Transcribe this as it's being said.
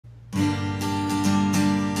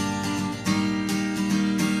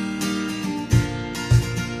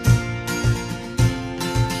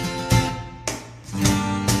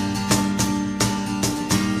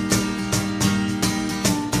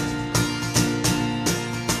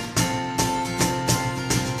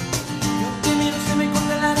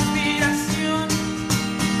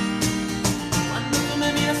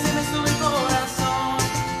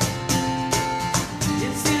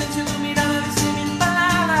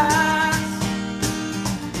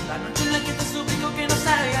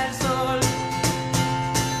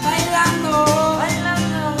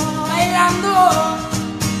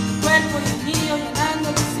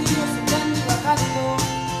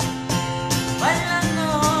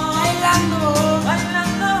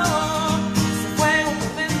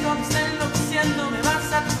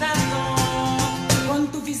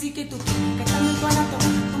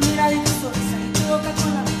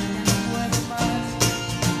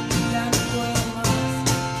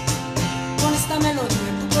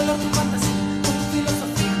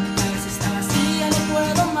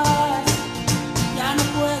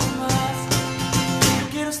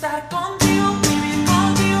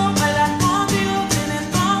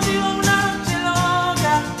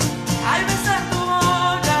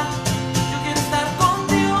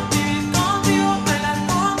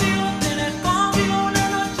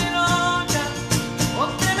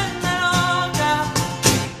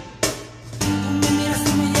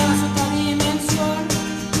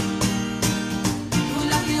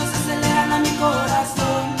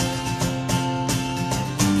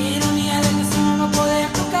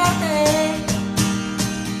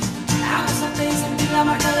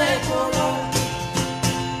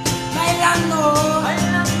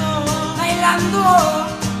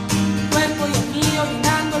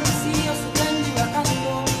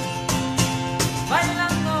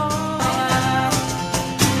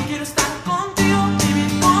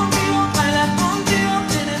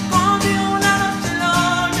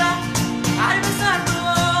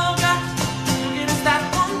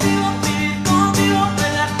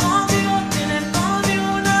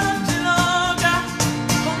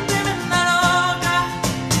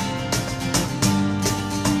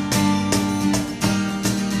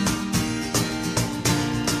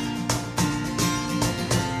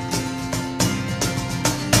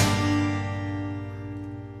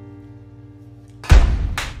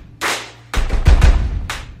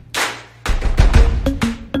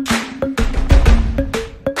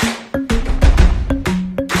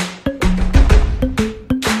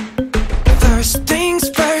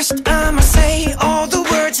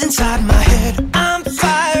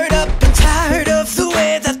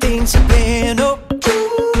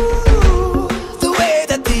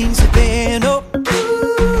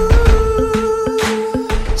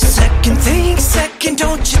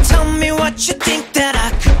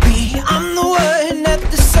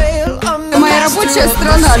Моя рабочая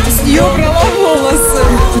страна, без нее убрала волосы.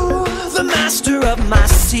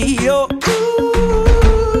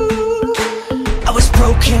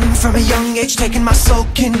 From a young age, taking my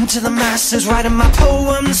soak into the masses, writing my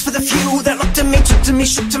poems for the few that looked at me, took to me,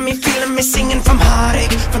 shook to me, feeling me, singing from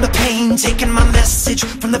heartache, from the pain, taking my message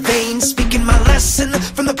from the veins, speaking my lesson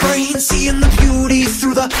from the brain, seeing the beauty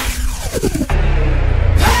through the.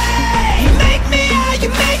 Hey, you make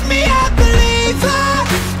me a believer,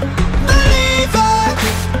 believer.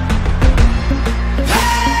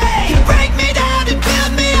 Hey, you break me down and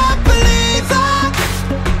build me up, believer,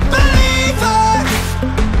 believer.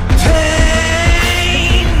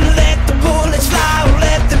 Pain, let the bullets fly,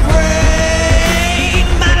 let them rain.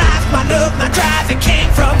 My life, my love, my drive, it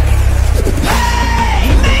came from. Hey,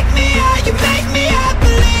 you make me a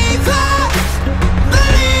believer,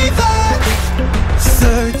 believer.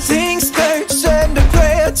 Third things first, send a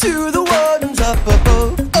prayer to the ones up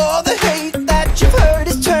above. All the hate that you've heard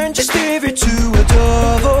has turned your spirit to a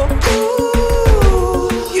dove. Oh,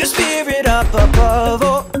 ooh, your spirit up above.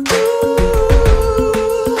 Oh, ooh.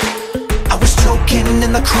 I was choking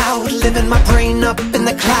in the crowd, living my brain up in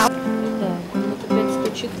the cloud. Да, минута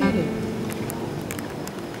 5:04.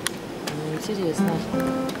 Интересно.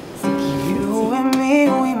 You and me,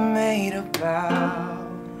 we made a vow.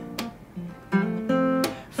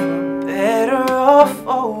 Better or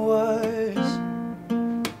for worse,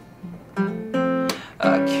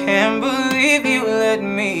 I can't believe you let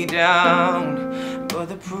me down, but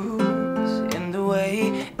the proof's in the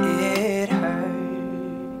way it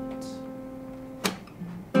hurts.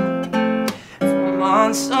 For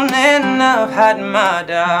months on end I've had my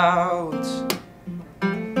doubts,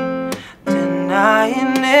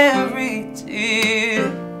 denying every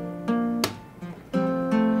tear.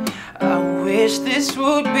 I wish this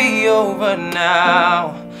would be over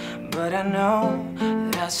now, but I know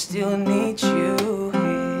that I still need you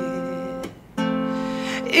here.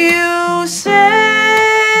 You say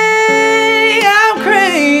I'm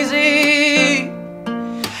crazy,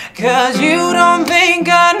 'cause you don't think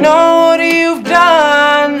I know what you've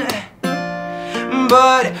done.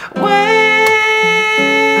 But when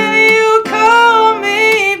you call me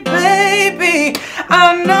baby,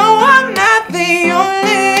 I know I'm not the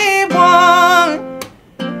only one.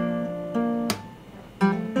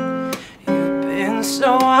 You've been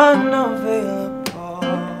so unavailable.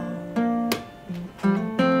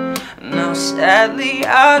 Now sadly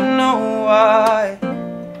I know why.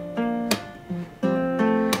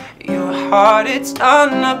 Your heart, it's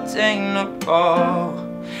unobtainable,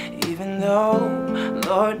 even though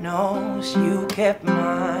Lord knows you kept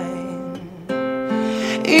mine.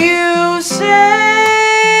 You say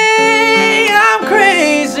I'm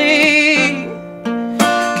crazy,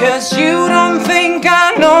 'cause you don't think I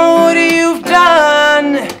know what you've done.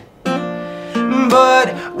 But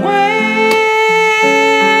when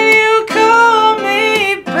you call me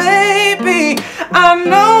baby, I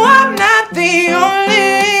know I'm not the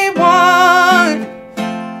only one.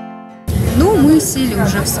 Ну, мы сели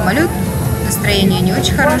уже в самолет. Настроение не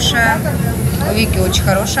очень хорошее. У Вики очень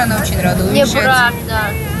хорошее, она очень рада уезжать. Неправда.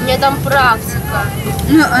 У меня там практика.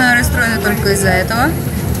 Ну, она расстроена только из-за этого.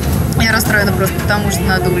 Я расстроена просто потому, что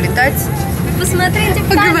надо улетать. Посмотрите,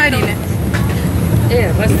 Поговорили.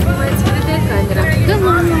 вас снимает скрытая камера. Да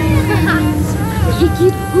ладно.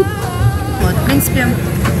 Вот, в принципе,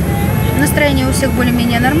 настроение у всех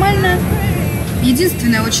более-менее нормальное.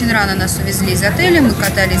 Единственное, очень рано нас увезли из отеля, мы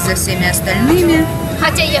катались за всеми остальными.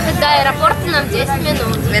 Хотя ехать до аэропорта нам 10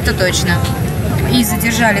 минут. Это точно. И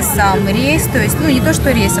задержали сам рейс, то есть, ну не то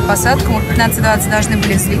что рейс, а посадку. Мы в 15:20 должны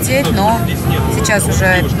были взлететь, но сейчас уже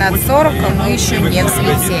 15:40, а мы еще не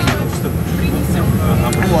взлетели.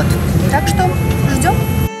 Вот. Так что ждем.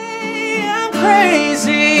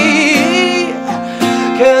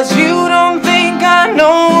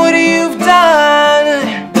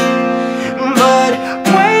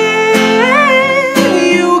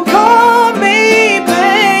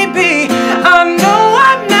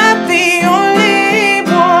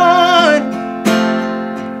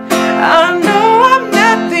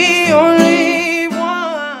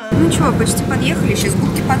 Почти подъехали, сейчас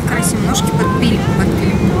губки подкрасим, ножки подпилим.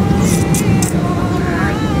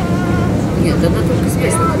 Нет, она только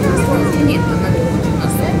здесь. Нет, она только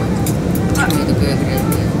нас сломать. Ты такая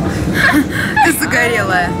грязная. Ты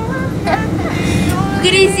загорелая. В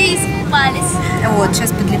грязи искупались. Вот,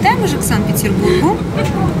 сейчас подлетаем уже к Санкт-Петербургу.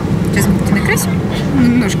 Сейчас губки накрасим,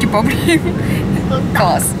 ножки побреем.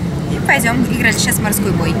 Класс. И пойдем играть сейчас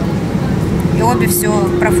морской бой. И обе все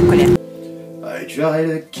профукали. I try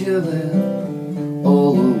to kill it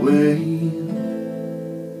all away,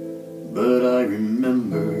 but I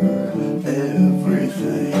remember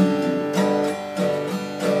everything.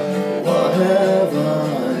 What have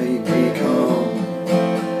I become?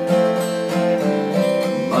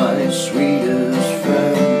 My sweetest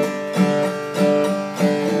friend.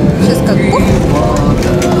 Сейчас как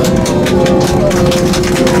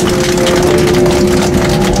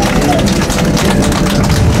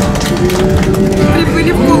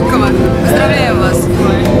прибыли в Пулково. Поздравляю вас.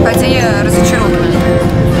 Хотя я разочарована.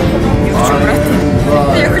 Не хочу, брат.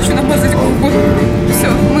 Я хочу намазать губы. Все,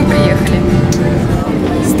 мы приехали.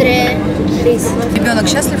 Ребенок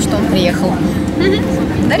счастлив, что он приехал.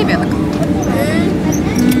 Да, ребенок?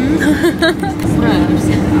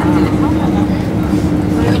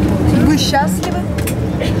 Вы счастливы?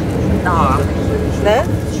 Да. Да?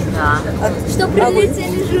 Да. Что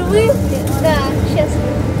прилетели живые? Да,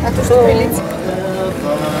 счастливы. А то, что прилетели?